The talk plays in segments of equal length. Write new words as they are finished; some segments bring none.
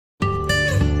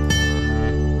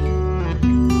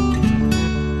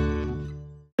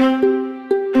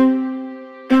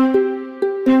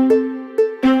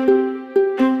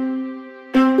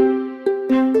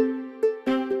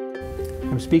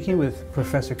speaking with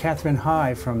Professor Katherine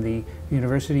High from the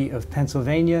University of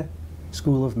Pennsylvania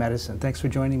School of Medicine. Thanks for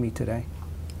joining me today.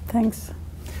 Thanks.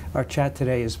 Our chat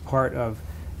today is part of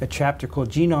a chapter called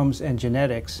Genomes and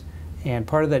Genetics, and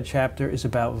part of that chapter is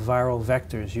about viral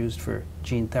vectors used for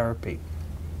gene therapy.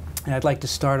 And I'd like to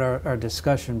start our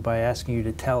discussion by asking you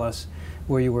to tell us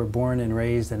where you were born and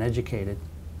raised and educated.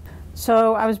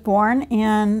 So I was born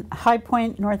in High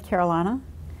Point, North Carolina,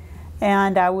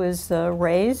 and I was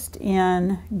raised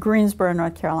in Greensboro,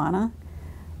 North Carolina.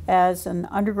 As an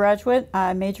undergraduate,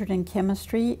 I majored in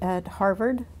chemistry at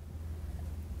Harvard.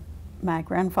 My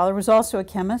grandfather was also a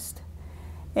chemist.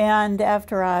 And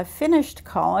after I finished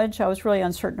college, I was really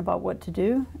uncertain about what to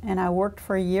do. And I worked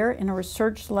for a year in a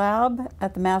research lab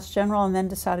at the Mass General and then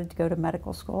decided to go to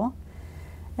medical school.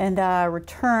 And I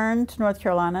returned to North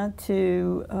Carolina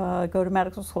to go to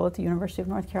medical school at the University of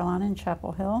North Carolina in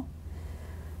Chapel Hill.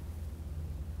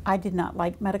 I did not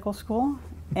like medical school.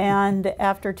 And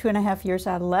after 2.5 years,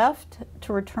 I left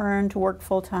to return to work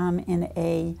full-time in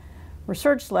a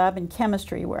research lab in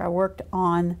chemistry, where I worked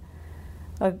on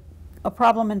a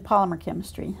problem in polymer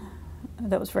chemistry.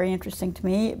 That was very interesting to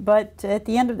me. But at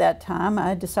the end of that time,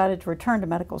 I decided to return to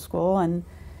medical school, and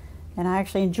I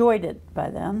actually enjoyed it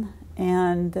by then,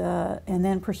 and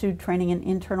then pursued training in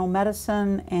internal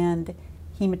medicine and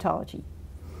hematology.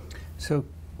 So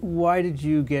why did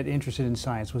you get interested in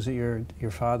science? Was it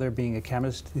your father being a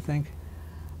chemist, do you think?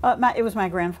 It was my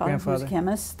grandfather who was a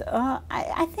chemist.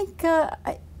 I think,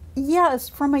 yes,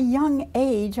 from a young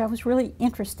age, I was really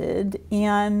interested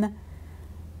in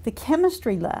the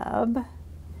chemistry lab,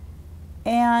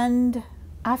 and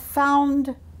I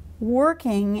found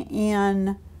working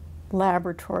in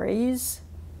laboratories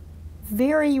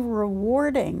very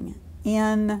rewarding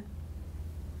in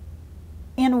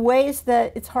ways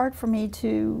that it's hard for me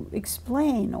to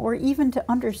explain or even to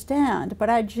understand. But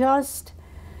I just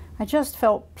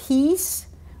felt peace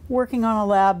working on a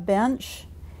lab bench,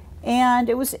 and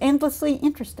it was endlessly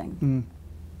interesting.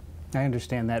 I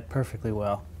understand that perfectly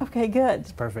well. Okay, good.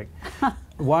 It's perfect.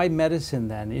 Why medicine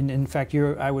then? In fact,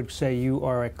 I would say you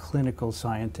are a clinical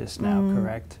scientist now,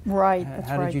 correct? Right, that's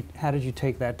right. How did you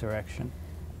take that direction?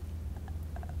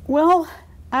 Well,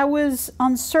 I was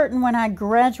uncertain when I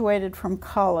graduated from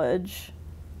college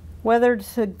whether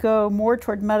to go more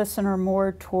toward medicine or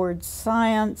more towards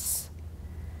science.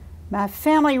 My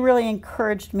family really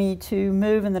encouraged me to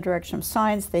move in the direction of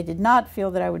science. They did not feel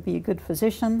that I would be a good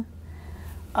physician.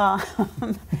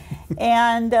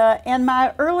 And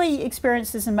my early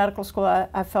experiences in medical school,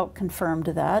 I felt confirmed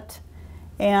that.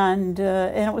 And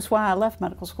it was why I left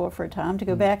medical school for a time, to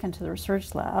go back into the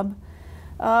research lab.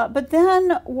 But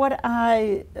then what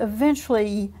I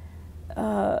eventually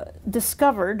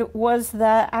discovered was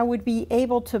that I would be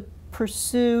able to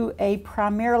pursue a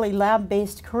primarily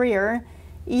lab-based career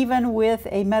even with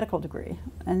a medical degree.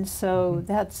 And so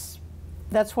that's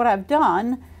what I've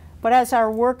done. But as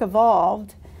our work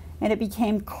evolved and it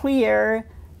became clear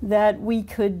that we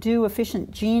could do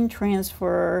efficient gene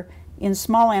transfer in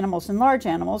small animals and large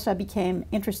animals, I became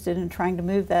interested in trying to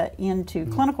move that into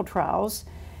clinical trials.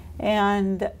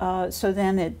 And so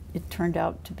then it turned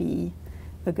out to be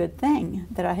a good thing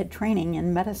that I had training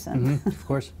in medicine. Of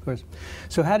course, of course.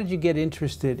 So how did you get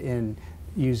interested in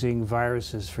using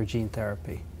viruses for gene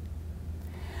therapy?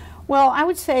 Well, I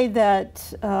would say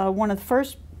that one of the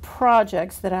first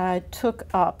projects that I took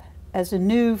up as a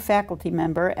new faculty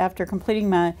member after completing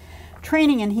my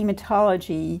training in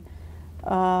hematology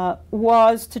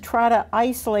was to try to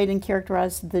isolate and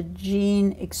characterize the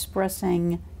gene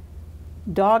expressing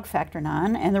dog factor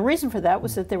IX. And the reason for that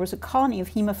was that there was a colony of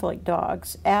hemophilic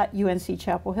dogs at UNC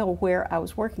Chapel Hill, where I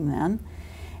was working then.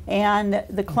 And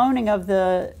the cloning of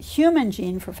the human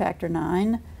gene for factor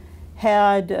IX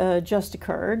had just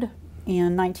occurred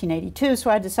in 1982,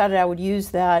 so I decided I would use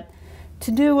that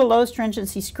to do a low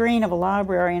stringency screen of a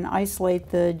library and isolate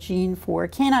the gene for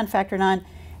canine factor IX,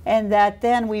 and that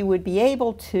then we would be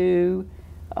able to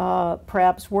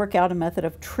perhaps work out a method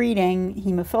of treating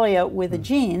hemophilia with a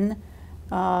gene,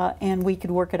 and we could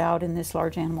work it out in this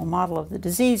large animal model of the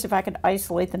disease if I could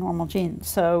isolate the normal gene.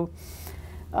 So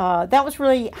that was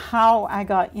really how I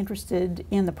got interested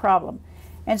in the problem.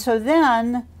 And so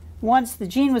then, once the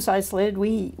gene was isolated,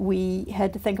 we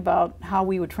had to think about how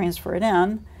we would transfer it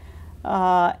in.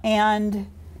 And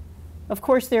of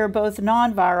course, there are both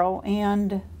non-viral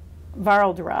and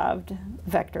viral-derived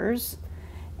vectors.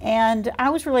 And I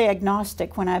was really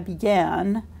agnostic when I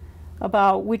began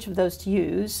about which of those to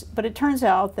use. But it turns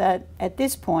out that at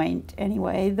this point,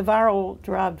 anyway, the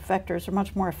viral-derived vectors are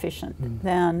much more efficient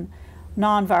than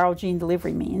non-viral gene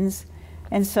delivery means.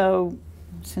 And so,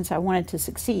 since I wanted to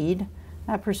succeed,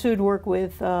 I pursued work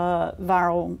with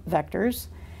viral vectors,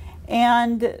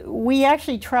 and we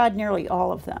actually tried nearly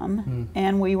all of them,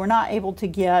 and we were not able to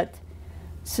get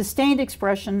sustained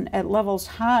expression at levels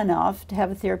high enough to have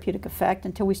a therapeutic effect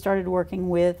until we started working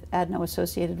with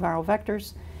adeno-associated viral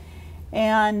vectors.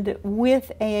 And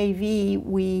with AAV,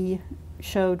 we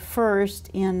showed first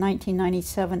in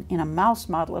 1997 in a mouse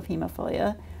model of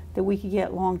hemophilia that we could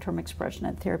get long-term expression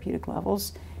at therapeutic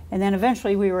levels. And then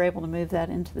eventually we were able to move that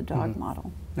into the dog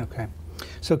model. Okay.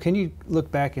 So can you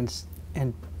look back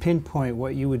and pinpoint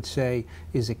what you would say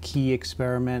is a key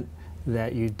experiment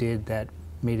that you did that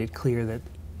made it clear that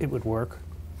it would work?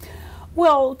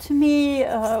 Well, to me,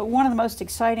 one of the most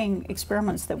exciting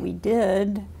experiments that we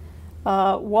did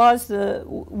was the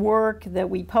work that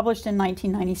we published in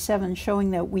 1997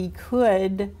 showing that we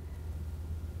could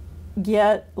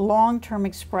get long-term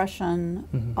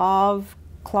expression of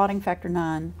clotting factor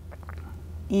IX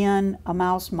in a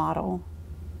mouse model,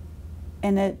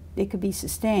 and that it could be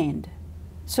sustained.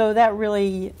 So that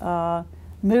really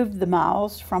moved the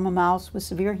mouse from a mouse with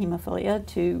severe hemophilia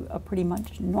to a pretty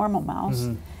much normal mouse.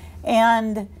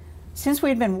 And since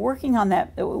we'd been working on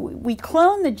that, we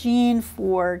cloned the gene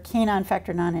for canine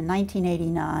factor IX in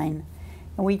 1989,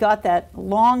 and we got that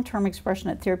long-term expression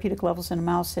at therapeutic levels in a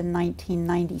mouse in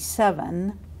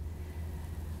 1997.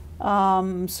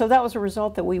 So that was a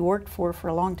result that we worked for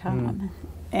a long time.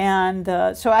 And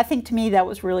so I think to me that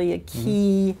was really a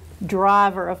key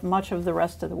driver of much of the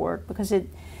rest of the work, because it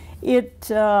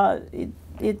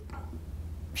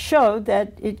showed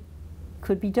that it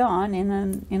could be done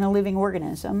in a living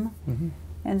organism.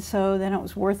 And so then it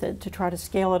was worth it to try to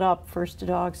scale it up first to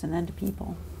dogs and then to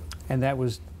people. And that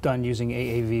was done using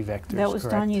AAV vectors, That was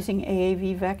correct? done using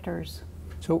AAV vectors.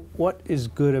 So what is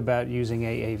good about using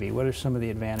AAV? What are some of the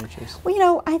advantages? Well, you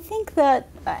know, I think that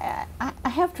I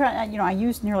have tried, you know, I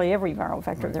used nearly every viral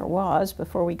vector there was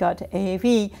before we got to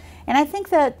AAV. And I think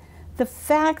that the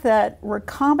fact that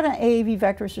recombinant AAV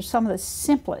vectors are some of the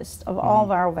simplest of all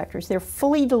viral vectors, they're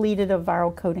fully deleted of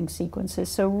viral coding sequences.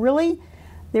 So really,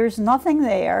 there's nothing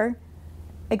there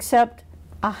except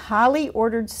a highly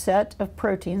ordered set of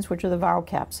proteins, which are the viral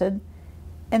capsid,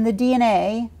 and the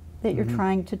DNA that you're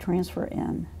trying to transfer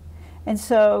in. And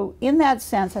so in that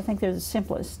sense, I think they're the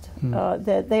simplest.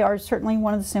 That they are certainly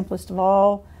one of the simplest of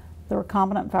all the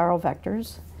recombinant viral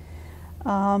vectors.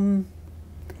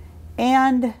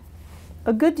 And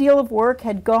a good deal of work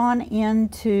had gone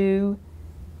into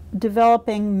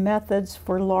developing methods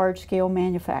for large-scale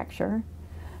manufacture.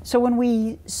 So when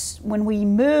we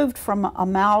moved from a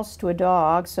mouse to a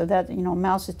dog, so that, you know, a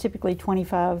mouse is typically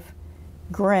 25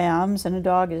 grams and a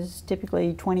dog is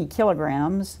typically 20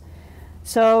 kilograms.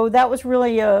 So that was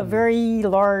really a very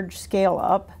large scale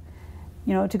up.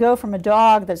 You know, to go from a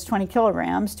dog that's 20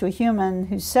 kilograms to a human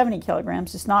who's 70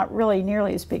 kilograms is not really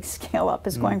nearly as big scale up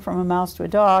as going from a mouse to a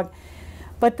dog.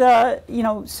 But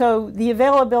so the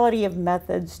availability of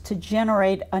methods to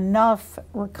generate enough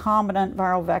recombinant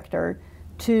viral vector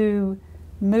to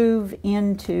move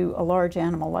into a large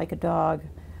animal like a dog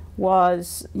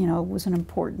was an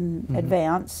important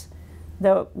advance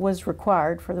that was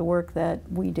required for the work that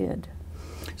we did.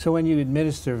 So when you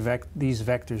administer these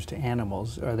vectors to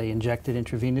animals, are they injected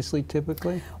intravenously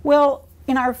typically? Well,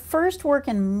 in our first work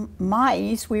in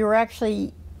mice, we were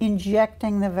actually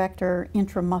injecting the vector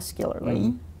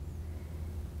intramuscularly.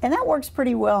 And that works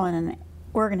pretty well in an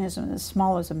organism as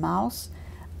small as a mouse.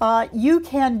 You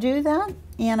can do that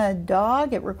in a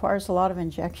dog. It requires a lot of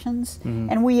injections.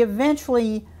 And we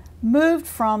eventually moved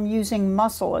from using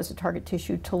muscle as a target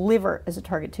tissue to liver as a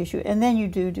target tissue, and then you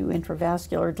do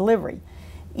intravascular delivery.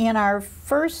 In our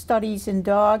first studies in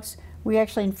dogs, we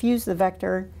actually infused the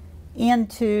vector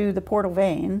into the portal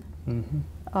vein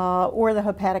or the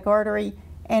hepatic artery,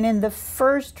 and in the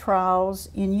first trials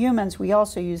in humans, we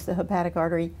also used the hepatic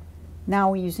artery. Now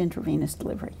we use intravenous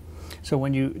delivery. So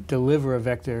when you deliver a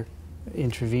vector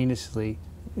intravenously,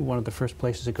 one of the first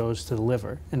places it goes to the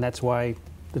liver, and that's why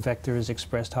the vector is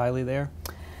expressed highly there?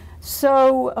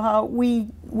 So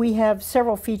we have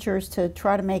several features to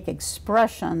try to make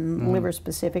expression liver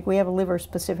specific. We have a liver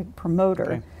specific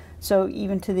promoter. So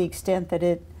even to the extent that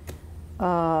it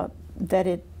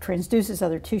transduces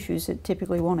other tissues, it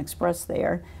typically won't express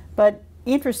there. But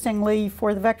interestingly,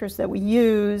 for the vectors that we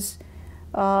use,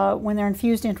 when they're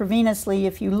infused intravenously,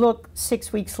 if you look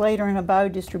 6 weeks later in a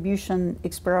biodistribution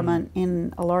experiment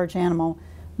in a large animal,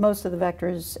 most of the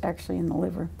vectors actually in the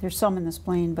liver. There's some in the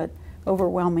spleen, but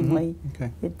overwhelmingly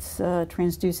it's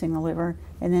transducing the liver,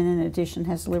 and then in addition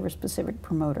has liver-specific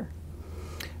promoter.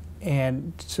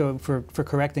 And so for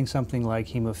correcting something like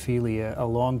hemophilia, a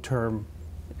long-term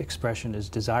expression is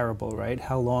desirable, right?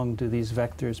 How long do these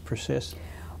vectors persist?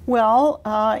 Well,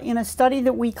 in a study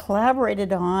that we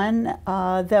collaborated on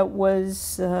that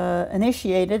was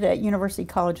initiated at University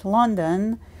College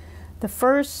London, the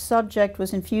first subject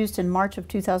was infused in March of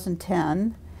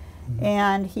 2010,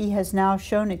 and he has now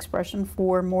shown expression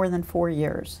for more than 4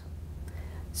 years.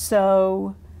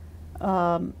 So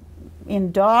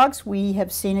in dogs, we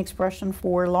have seen expression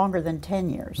for longer than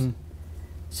 10 years.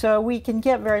 So we can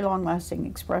get very long-lasting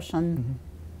expression.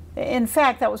 In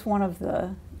fact, that was one of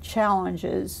the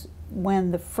challenges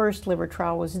when the first liver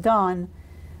trial was done.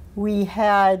 We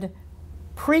had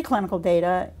preclinical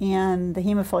data in the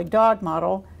hemophilic dog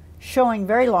model showing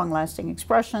very long-lasting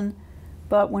expression,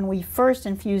 but when we first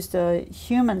infused a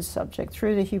human subject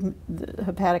through the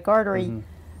hepatic artery,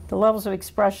 the levels of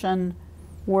expression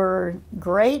were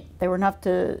great. They were enough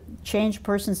to change a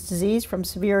person's disease from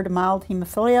severe to mild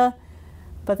hemophilia,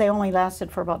 but they only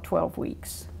lasted for about 12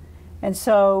 weeks. And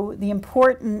so the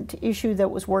important issue that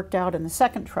was worked out in the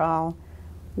second trial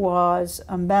was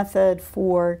a method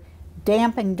for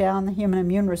damping down the human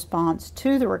immune response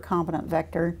to the recombinant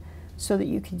vector so that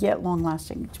you could get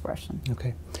long-lasting expression.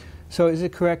 Okay. So is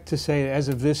it correct to say, as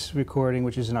of this recording,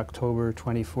 which is in October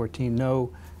 2014,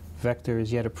 no vector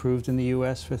is yet approved in the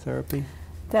U.S. for therapy?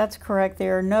 That's correct.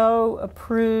 There are no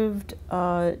approved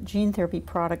gene therapy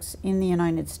products in the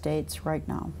United States right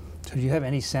now. So do you have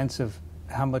any sense of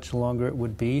how much longer it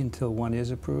would be until one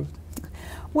is approved?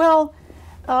 Well,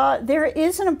 there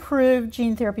is an approved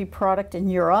gene therapy product in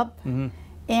Europe,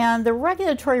 and the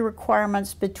regulatory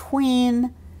requirements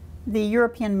between the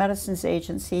European Medicines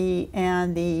Agency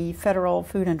and the Federal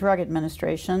Food and Drug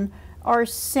Administration are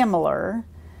similar.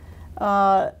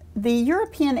 The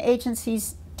European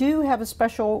agencies do have a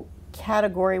special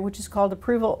category which is called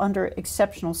approval under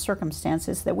exceptional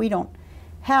circumstances that we don't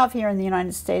have here in the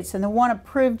United States, and the one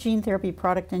approved gene therapy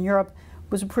product in Europe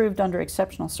was approved under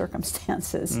exceptional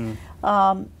circumstances.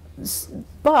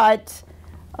 But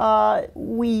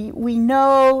we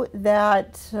know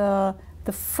that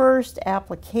the first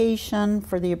application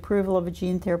for the approval of a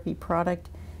gene therapy product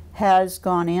has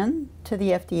gone in to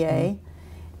the FDA.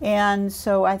 And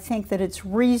so I think that it's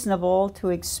reasonable to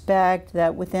expect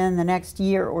that within the next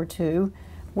year or two,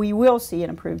 we will see an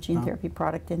approved gene therapy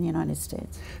product in the United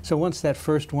States. So once that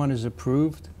first one is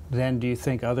approved, then do you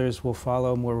think others will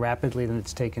follow more rapidly than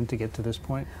it's taken to get to this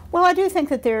point? Well, I do think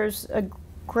that there's a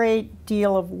great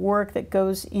deal of work that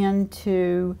goes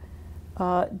into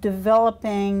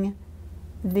developing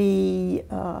the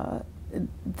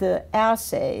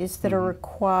assays that are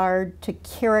required to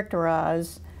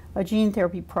characterize a gene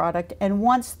therapy product, and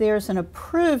once there's an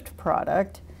approved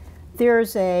product,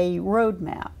 there's a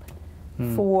roadmap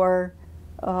for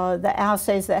the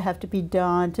assays that have to be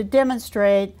done to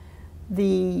demonstrate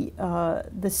the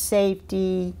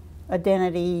safety,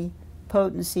 identity,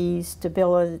 potency,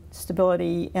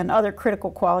 stability, and other critical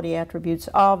quality attributes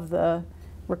of the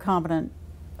recombinant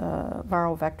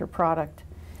viral vector product.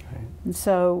 Right. And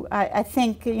so I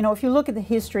think, you know, if you look at the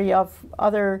history of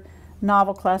other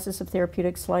novel classes of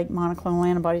therapeutics like monoclonal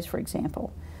antibodies, for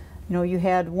example, you know, you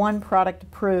had one product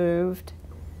approved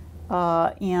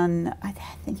in, I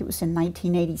think it was in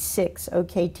 1986,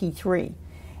 OKT3.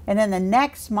 And then the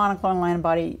next monoclonal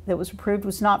antibody that was approved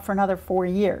was not for another 4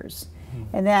 years.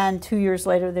 And then 2 years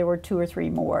later, there were 2 or 3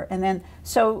 more. And then,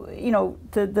 so, you know,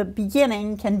 the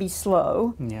beginning can be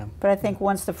slow. But I think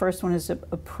once the first one is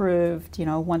approved, you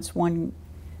know, once one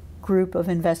group of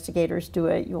investigators do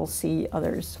it, you'll see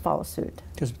others follow suit.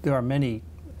 Because there are many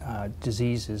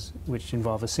diseases which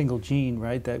involve a single gene,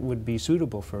 right, that would be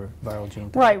suitable for viral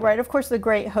gene therapy. Right. Of course, the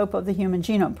great hope of the Human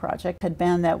Genome Project had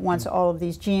been that once all of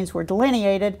these genes were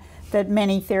delineated, that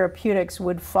many therapeutics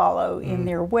would follow in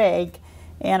their wake.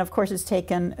 And of course, it's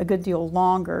taken a good deal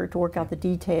longer to work out the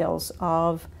details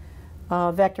of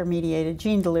vector-mediated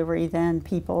gene delivery than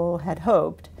people had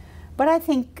hoped. But I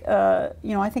think,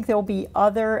 you know, I think there will be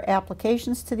other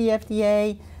applications to the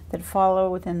FDA that follow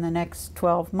within the next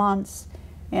 12 months,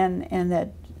 and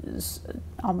that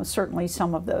almost certainly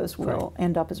some of those will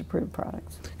end up as approved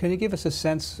products. Can you give us a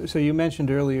sense, so you mentioned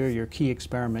earlier your key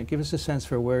experiment, give us a sense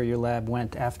for where your lab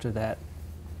went after that.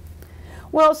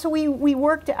 Well, so we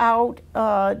worked out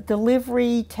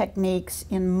delivery techniques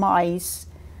in mice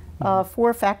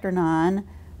for factor IX,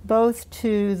 both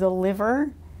to the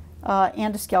liver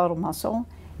and to skeletal muscle,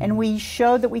 and we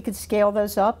showed that we could scale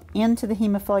those up into the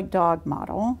hemophilic dog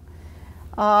model.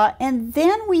 And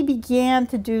then we began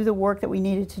to do the work that we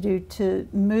needed to do to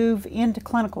move into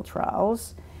clinical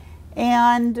trials,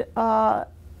 and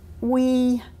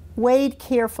we weighed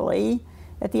carefully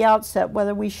at the outset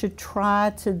whether we should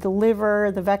try to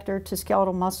deliver the vector to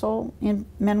skeletal muscle in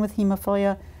men with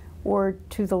hemophilia or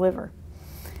to the liver.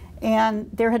 And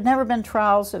there had never been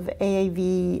trials of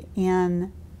AAV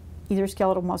in either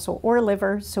skeletal muscle or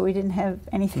liver, so we didn't have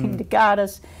anything to guide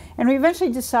us. And we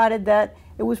eventually decided that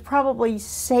it was probably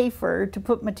safer to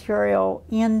put material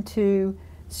into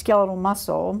skeletal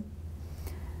muscle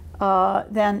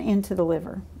than into the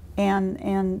liver.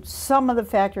 And some of the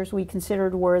factors we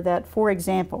considered were that, for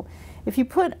example, if you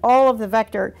put all of the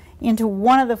vector into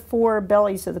one of the four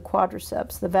bellies of the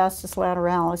quadriceps, the vastus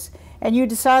lateralis, and you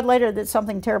decide later that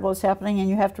something terrible is happening and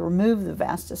you have to remove the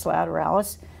vastus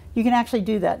lateralis, you can actually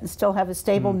do that and still have a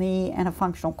stable knee and a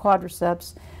functional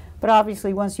quadriceps. But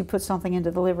obviously, once you put something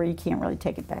into the liver, you can't really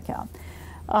take it back out.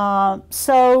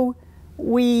 So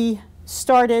we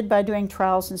started by doing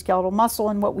trials in skeletal muscle,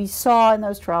 and what we saw in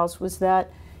those trials was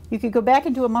that you could go back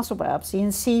into a muscle biopsy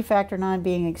and see factor IX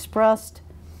being expressed,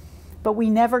 but we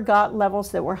never got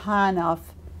levels that were high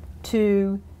enough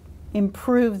to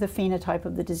improve the phenotype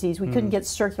of the disease. We couldn't get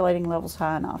circulating levels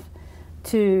high enough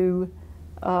to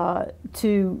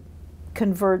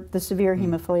convert the severe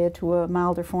hemophilia to a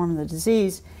milder form of the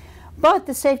disease. But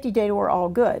the safety data were all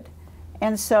good.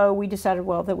 And so we decided,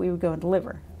 well, that we would go into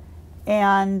liver.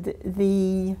 And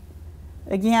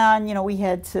again, you know, we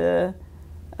had to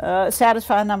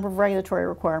satisfy a number of regulatory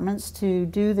requirements to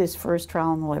do this first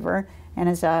trial in the liver. And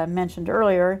as I mentioned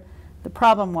earlier, the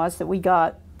problem was that we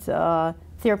got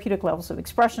therapeutic levels of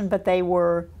expression, but they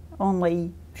were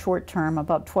only short-term,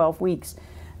 about 12 weeks.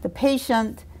 The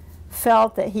patient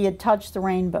felt that he had touched the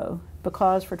rainbow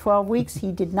because for 12 weeks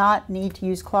he did not need to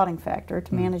use clotting factor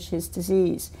to manage his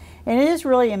disease. And it is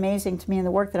really amazing to me in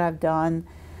the work that I've done,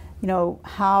 you know,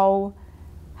 how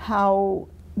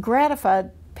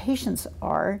gratified patients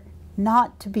are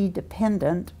not to be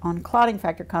dependent on clotting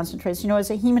factor concentrates. You know, as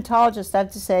a hematologist, I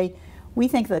have to say, we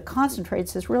think that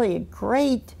concentrates is really a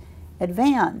great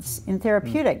advance in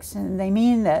therapeutics, and they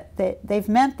mean that they've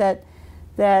meant that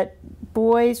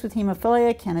boys with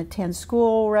hemophilia can attend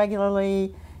school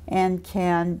regularly and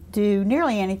can do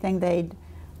nearly anything they'd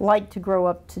like to grow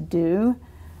up to do.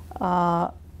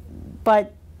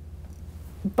 But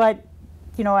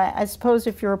you know, I suppose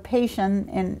if you're a patient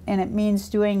and it means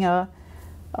doing a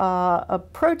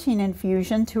protein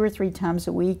infusion 2 or 3 times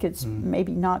a week, it's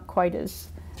maybe not quite as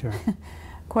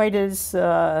quite as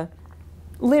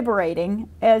liberating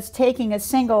as taking a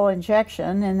single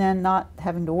injection and then not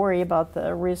having to worry about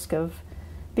the risk of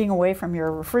being away from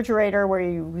your refrigerator where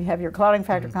you have your clotting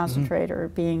factor concentrate or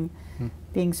being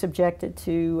subjected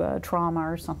to trauma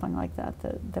or something like that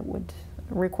that would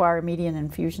require immediate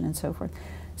infusion and so forth.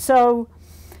 So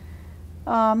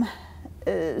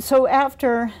so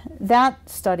after that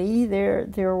study,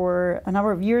 there were a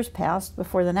number of years passed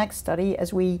before the next study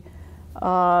as we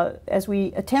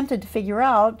attempted to figure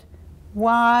out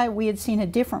why we had seen a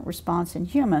different response in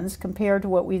humans compared to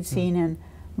what we had seen in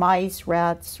mice,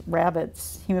 rats,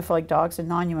 rabbits, hemophilic dogs, and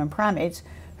non-human primates,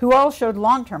 who all showed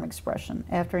long-term expression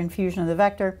after infusion of the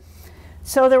vector.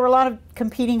 So there were a lot of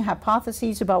competing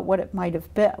hypotheses about what it might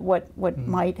have been, what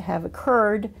might have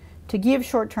occurred to give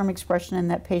short-term expression in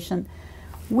that patient.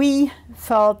 We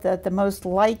felt that the most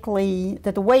likely,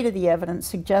 that the weight of the evidence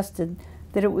suggested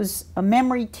that it was a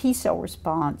memory T-cell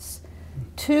response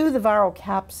to the viral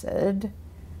capsid,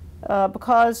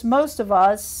 because most of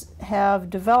us have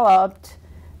developed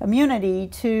immunity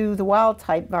to the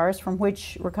wild-type virus from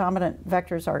which recombinant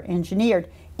vectors are engineered.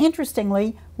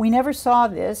 Interestingly, we never saw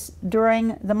this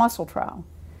during the muscle trial.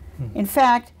 In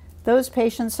fact, those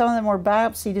patients, some of them were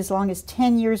biopsied as long as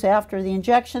 10 years after the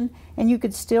injection, and you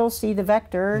could still see the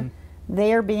vector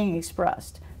there being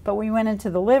expressed. But we went into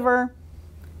the liver.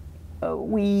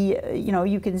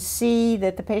 You can see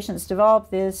that the patients developed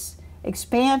this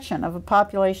expansion of a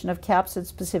population of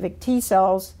capsid-specific T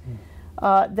cells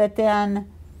that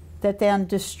then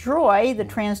destroy the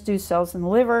transduced cells in the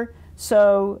liver.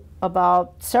 So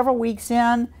about several weeks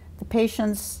in, the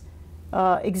patients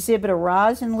exhibit a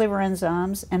rise in liver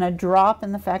enzymes and a drop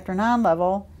in the factor IX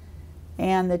level,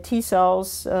 and the T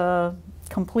cells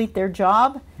complete their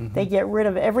job. They get rid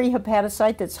of every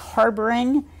hepatocyte that's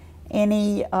harboring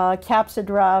any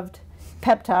capsid-derived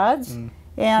peptides,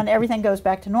 and everything goes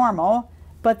back to normal,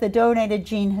 but the donated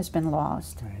gene has been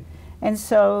lost. Right. And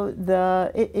so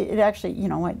it actually, you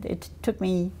know, it took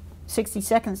me 60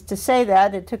 seconds to say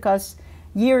that. It took us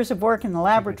years of work in the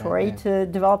laboratory to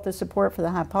develop the support for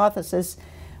the hypothesis.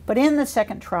 But in the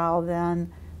second trial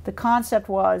then, the concept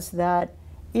was that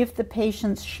if the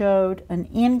patients showed an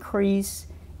increase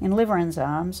in liver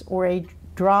enzymes or a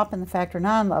drop in the factor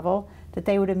IX level, that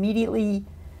they would immediately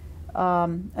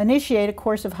initiate a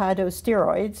course of high-dose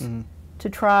steroids to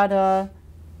try to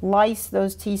lyse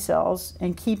those T cells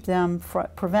and keep them,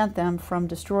 prevent them from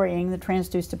destroying the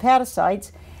transduced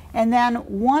hepatocytes. And then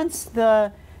once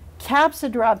the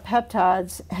capsid-derived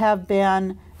peptides have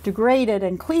been degraded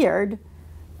and cleared,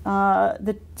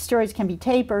 the steroids can be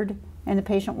tapered and the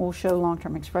patient will show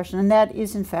long-term expression. And that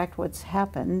is in fact what's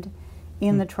happened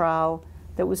in the trial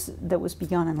that was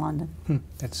begun in London.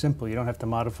 That's simple. You don't have to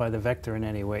modify the vector in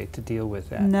any way to deal with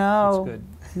that. No, that's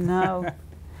good. No.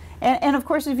 And of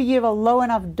course, if you give a low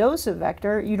enough dose of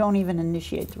vector, you don't even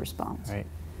initiate the response. Right.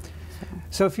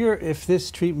 So if this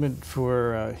treatment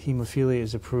for hemophilia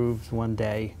is approved one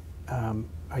day,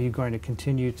 are you going to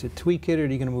continue to tweak it, or are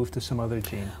you going to move to some other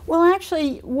gene? Well,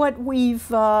 actually, what we've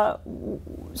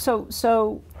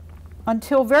so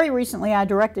until very recently, I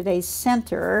directed a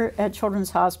center at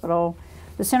Children's Hospital,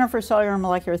 the Center for Cellular and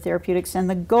Molecular Therapeutics, and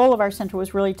the goal of our center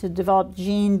was really to develop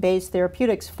gene-based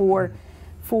therapeutics for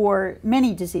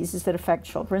many diseases that affect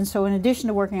children. So in addition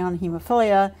to working on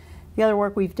hemophilia, the other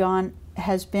work we've done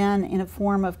has been in a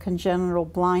form of congenital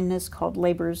blindness called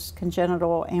Leber's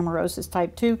congenital amaurosis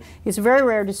type 2. It's a very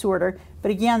rare disorder,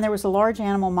 but again, there was a large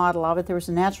animal model of it. There was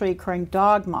a naturally occurring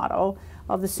dog model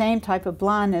of the same type of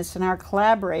blindness, and our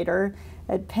collaborator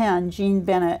at Penn, Jean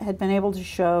Bennett, had been able to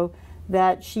show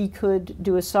that she could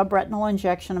do a subretinal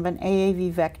injection of an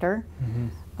AAV vector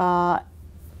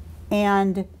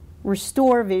and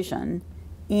restore vision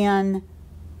in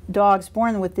dogs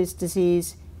born with this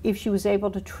disease if she was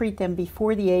able to treat them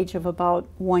before the age of about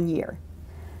 1 year.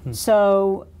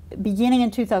 So beginning in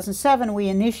 2007, we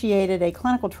initiated a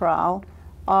clinical trial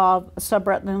of a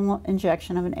subretinal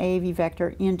injection of an AAV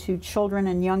vector into children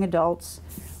and young adults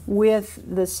with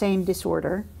the same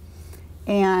disorder,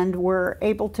 and we're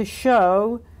able to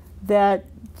show that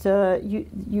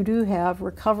you do have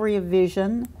recovery of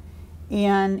vision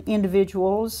in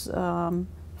individuals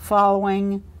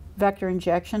following vector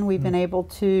injection. We've been able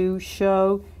to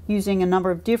show, using a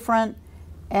number of different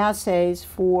assays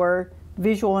for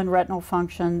visual and retinal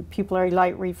function, pupillary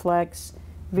light reflex,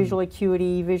 visual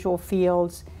acuity, visual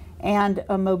fields, and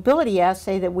a mobility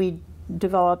assay that we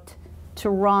developed to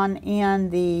run in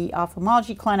the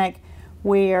ophthalmology clinic,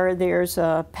 where there's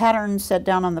a pattern set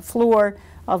down on the floor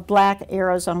of black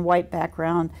arrows on white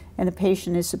background, and the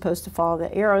patient is supposed to follow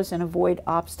the arrows and avoid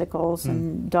obstacles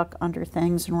and duck under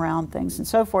things and around things and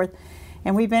so forth.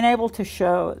 And we've been able to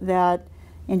show that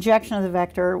injection of the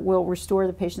vector will restore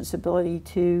the patient's ability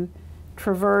to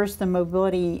traverse the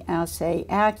mobility assay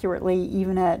accurately,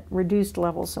 even at reduced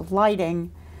levels of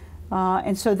lighting.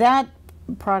 And so that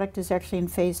product is actually in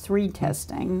phase 3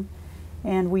 testing,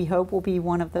 and we hope will be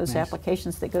one of those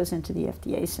applications that goes into the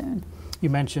FDA soon. You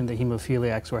mentioned the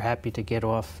hemophiliacs were happy to get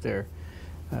off their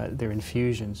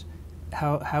infusions.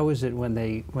 How is it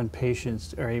when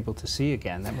patients are able to see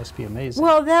again? That must be amazing.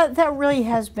 Well, that really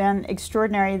has been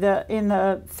extraordinary. In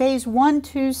the phase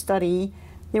 1-2 study,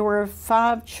 there were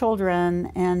 5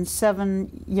 children and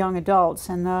 7 young adults,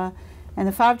 and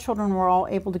the 5 children were all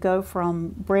able to go from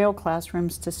Braille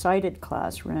classrooms to sighted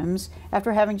classrooms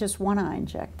after having just one eye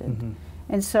injected.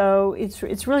 And so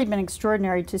it's really been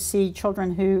extraordinary to see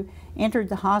children who entered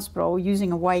the hospital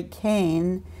using a white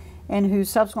cane and who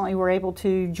subsequently were able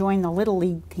to join the Little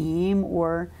League team,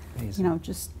 or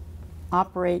just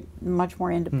operate much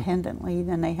more independently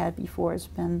than they had before. It's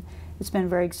been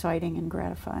very exciting and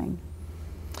gratifying.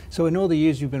 So in all the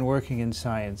years you've been working in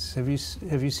science, have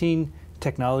you seen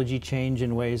technology change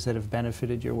in ways that have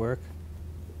benefited your work?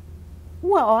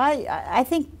 Well, I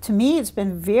think to me it's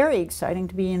been very exciting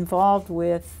to be involved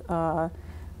with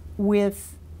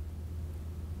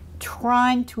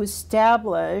trying to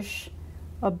establish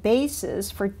a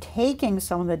basis for taking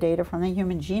some of the data from the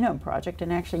Human Genome Project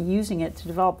and actually using it to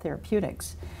develop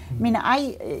therapeutics. I mean,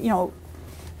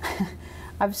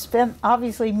 I've spent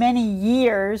obviously many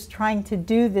years trying to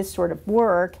do this sort of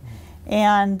work,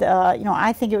 and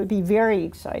I think it would be very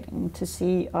exciting to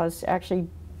see us actually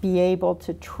be able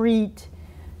to treat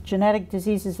genetic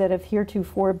diseases that have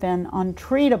heretofore been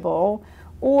untreatable,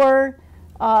 or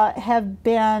have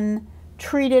been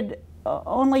treated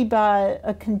only by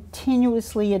a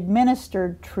continuously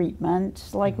administered treatment,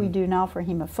 like we do now for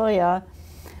hemophilia,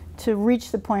 to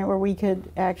reach the point where we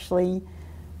could actually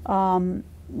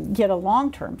get a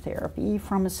long-term therapy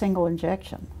from a single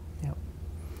injection. Yep.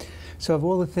 So of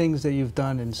all the things that you've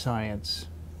done in science,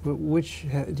 which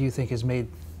do you think has made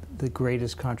the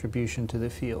greatest contribution to the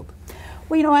field?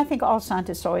 Well, I think all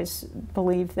scientists always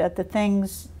believe that the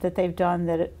things that they've done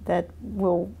that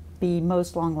will be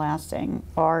most long-lasting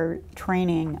are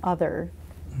training other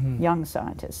young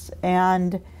scientists.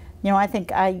 And I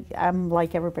think I'm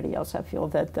like everybody else. I feel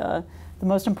that the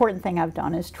most important thing I've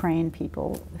done is train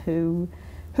people who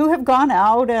have gone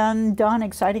out and done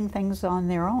exciting things on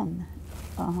their own.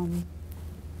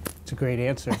 It's a great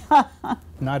answer.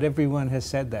 Not everyone has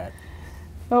said that.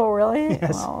 Oh, really?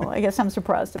 Yes. Well, I guess I'm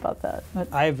surprised about that.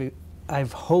 But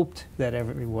I've hoped that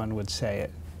everyone would say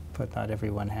it, but not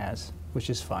everyone has, which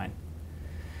is fine.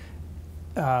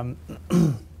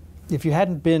 If you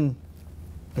hadn't been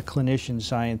a clinician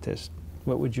scientist,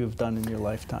 what would you have done in your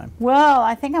lifetime? Well,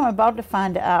 I think I'm about to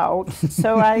find out.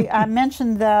 So I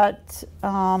mentioned that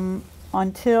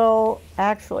until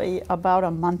actually about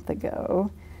a month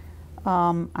ago,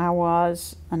 I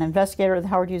was an investigator at the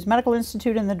Howard Hughes Medical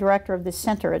Institute and the director of the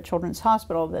center at Children's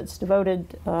Hospital that's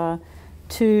devoted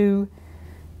to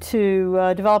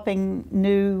developing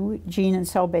new gene and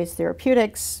cell-based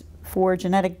therapeutics for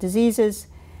genetic diseases.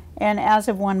 And as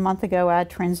of 1 month ago, I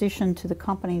transitioned to the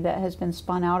company that has been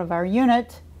spun out of our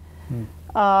unit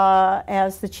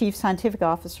as the chief scientific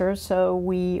officer. So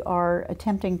we are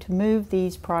attempting to move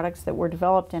these products that were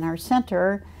developed in our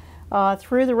center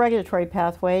through the regulatory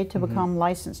pathway to become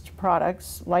licensed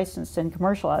products, licensed and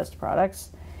commercialized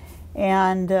products.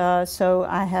 And so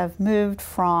I have moved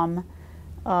from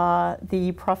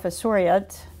the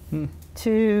professoriate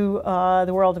to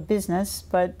the world of business.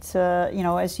 But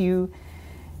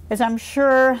as I'm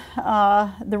sure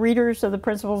the readers of the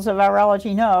Principles of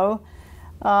Virology know,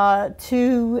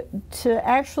 to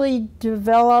actually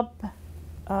develop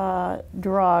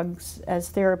drugs as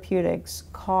therapeutics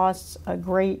costs a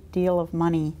great deal of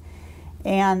money,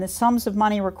 and the sums of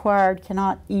money required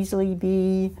cannot easily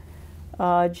be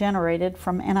generated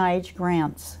from NIH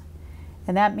grants.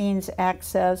 And that means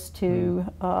access to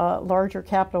larger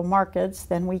capital markets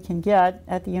than we can get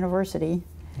at the university.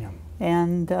 Yeah.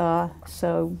 And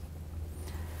so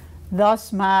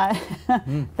thus my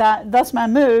thus my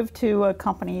move to a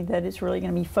company that is really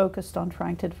going to be focused on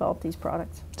trying to develop these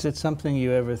products. Is it something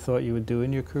you ever thought you would do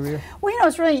in your career? Well,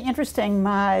 it's really interesting.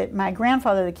 My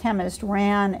grandfather, the chemist,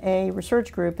 ran a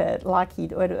research group at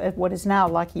at what is now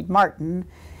Lockheed Martin,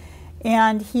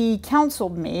 and he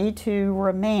counseled me to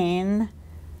remain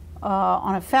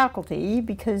on a faculty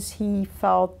because he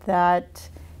felt that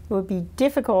it would be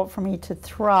difficult for me to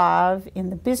thrive in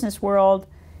the business world.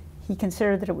 He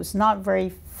considered that it was not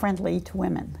very friendly to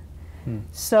women.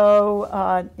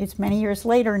 So it's many years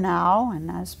later now, and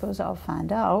I suppose I'll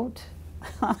find out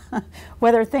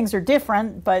whether things are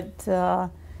different, but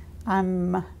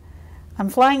I'm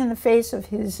flying in the face of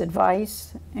his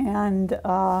advice and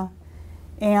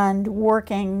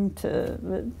working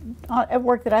at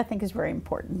work that I think is very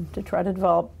important to try to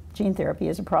develop gene therapy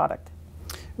as a product.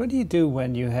 What do you do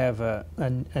when you have a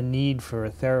need for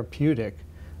a therapeutic,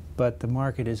 but the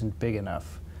market isn't big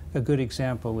enough? A good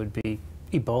example would be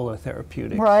Ebola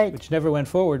therapeutics, right, which never went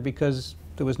forward because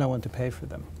there was no one to pay for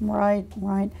them. Right,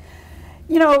 right.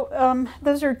 You know,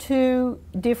 those are two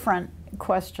different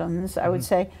questions, I would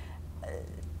say.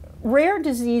 Rare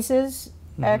diseases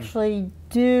actually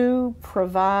do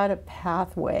provide a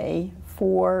pathway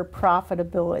for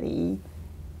profitability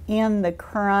in the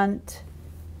current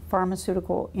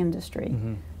pharmaceutical industry.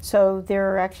 So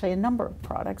there are actually a number of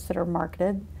products that are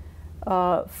marketed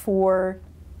for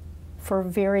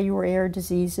very rare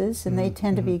diseases, and they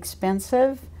tend to be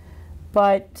expensive,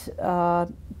 but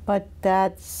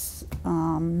that's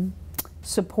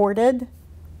supported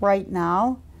right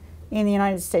now in the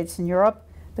United States and Europe.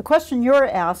 The question you're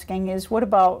asking is, what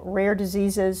about rare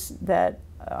diseases that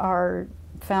are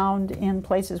found in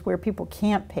places where people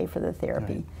can't pay for the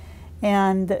therapy? Right.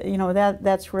 And you know,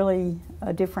 that's really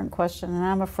a different question, and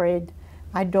I'm afraid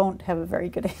I don't have a very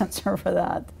good answer for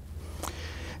that.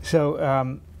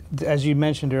 So, as you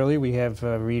mentioned earlier, we have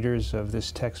readers of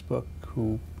this textbook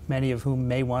many of whom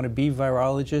may want to be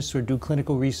virologists or do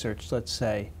clinical research, let's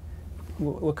say.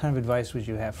 What kind of advice would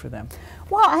you have for them?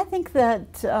 Well, I think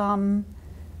that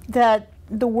that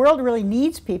the world really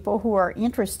needs people who are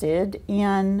interested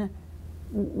in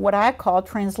what I call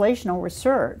translational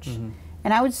research.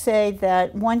 And I would say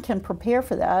that one can prepare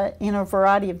for that in a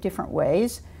variety of different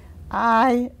ways.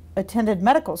 I attended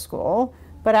medical school,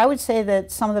 but I would say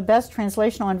that some of the best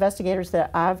translational investigators that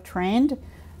I've trained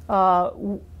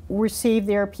received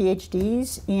their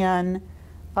PhDs in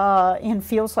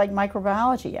fields like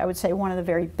microbiology. I would say one of the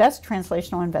very best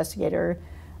translational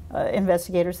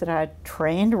investigators that I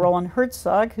trained, Roland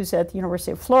Herzog, who's at the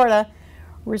University of Florida,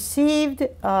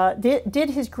 did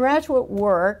his graduate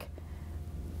work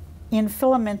in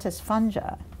filamentous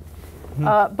fungi.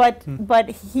 But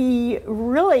he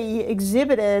really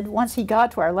exhibited, once he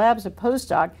got to our lab as a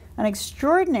postdoc, an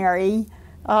extraordinary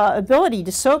ability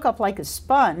to soak up like a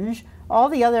sponge all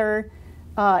the other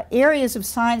areas of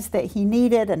science that he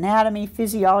needed, anatomy,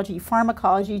 physiology,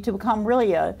 pharmacology, to become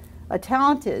really a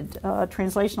talented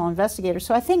translational investigator.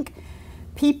 So I think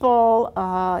people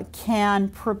can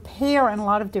prepare in a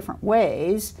lot of different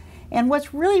ways. And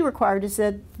what's really required is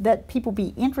that people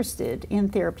be interested in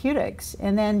therapeutics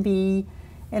and then be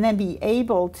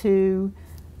able to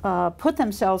put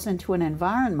themselves into an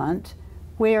environment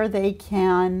where they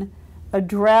can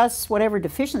address whatever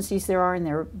deficiencies there are in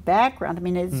their background. I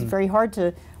mean, it's very hard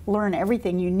to learn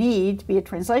everything you need to be a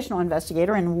translational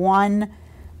investigator in one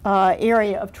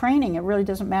area of training. It really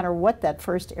doesn't matter what that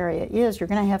first area is. You're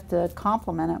going to have to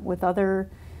complement it with other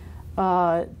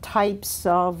types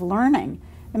of learning.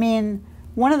 I mean,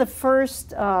 one of the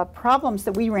first problems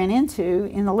that we ran into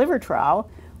in the liver trial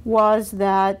was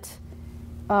that,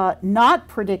 not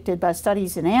predicted by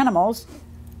studies in animals,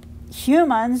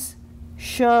 humans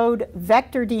showed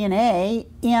vector DNA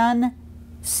in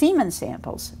semen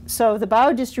samples. So the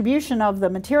biodistribution of the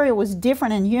material was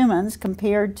different in humans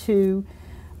compared to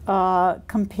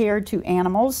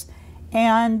animals,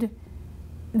 and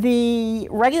the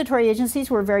regulatory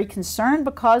agencies were very concerned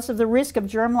because of the risk of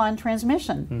germline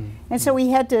transmission. And so we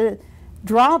had to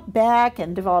drop back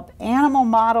and develop animal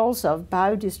models of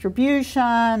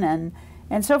biodistribution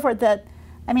and so forth. That,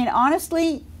 I mean,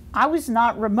 honestly, I was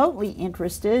not remotely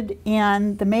interested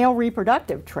in the male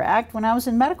reproductive tract when I was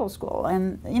in medical school.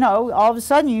 And, you know, all of a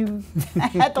sudden you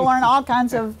had to learn all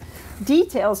kinds of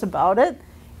details about it.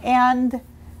 And,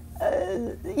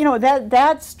 you know,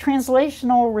 that's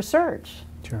translational research.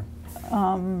 Sure.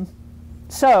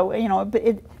 So, you know,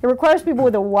 it requires people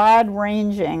with a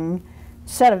wide-ranging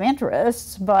set of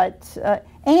interests, but,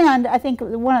 and I think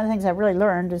one of the things I've really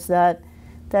learned is that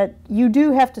you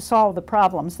do have to solve the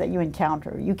problems that you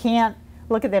encounter. You can't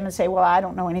look at them and say, well, I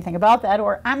don't know anything about that,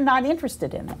 or I'm not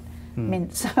interested in it. I mean,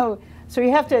 so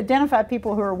you have to identify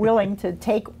people who are willing to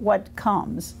take what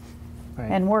comes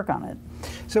and work on it.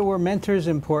 So were mentors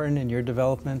important in your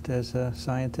development as a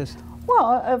scientist?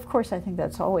 Well, of course, I think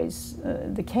that's always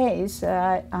the case.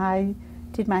 I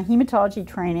did my hematology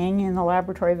training in the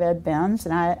laboratory of Ed Benz,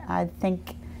 and I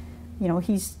think, you know,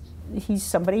 he's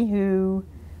somebody who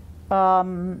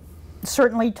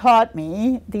certainly taught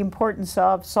me the importance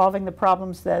of solving the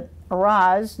problems that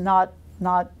arise, not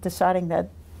deciding that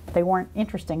they weren't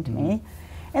interesting to me.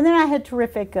 And then I had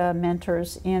terrific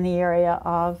mentors in the area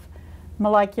of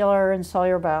molecular and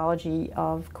cellular biology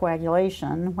of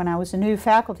coagulation when I was a new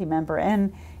faculty member.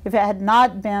 And if it had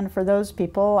not been for those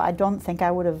people, I don't think I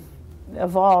would have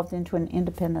evolved into an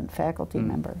independent faculty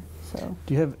member. So,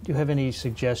 do you have any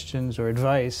suggestions or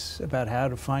advice about how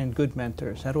to find good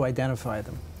mentors, how to identify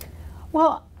them?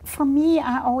 Well, for me,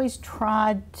 I always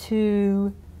tried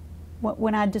to,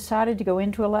 when I decided to go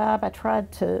into a lab, I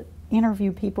tried to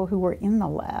interview people who were in the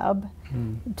lab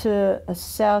to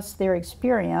assess their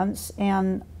experience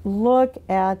and look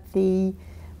at the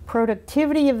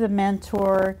productivity of the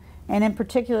mentor, and in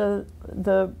particular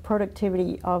the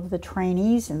productivity of the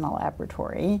trainees in the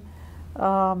laboratory,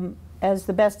 as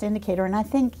the best indicator. And I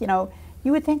think, you know,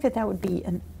 you would think that that would be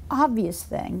an obvious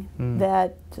thing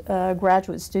that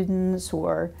graduate students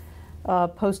or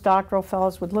postdoctoral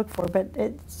fellows would look for, but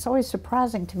it's always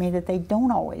surprising to me that they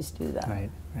don't always do that. Right,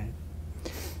 right.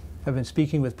 I've been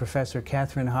speaking with Professor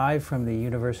Katherine High from the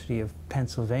University of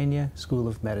Pennsylvania School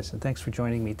of Medicine. Thanks for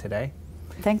joining me today.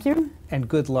 Thank you. And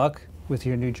good luck with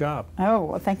your new job. Oh,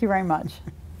 well, thank you very much.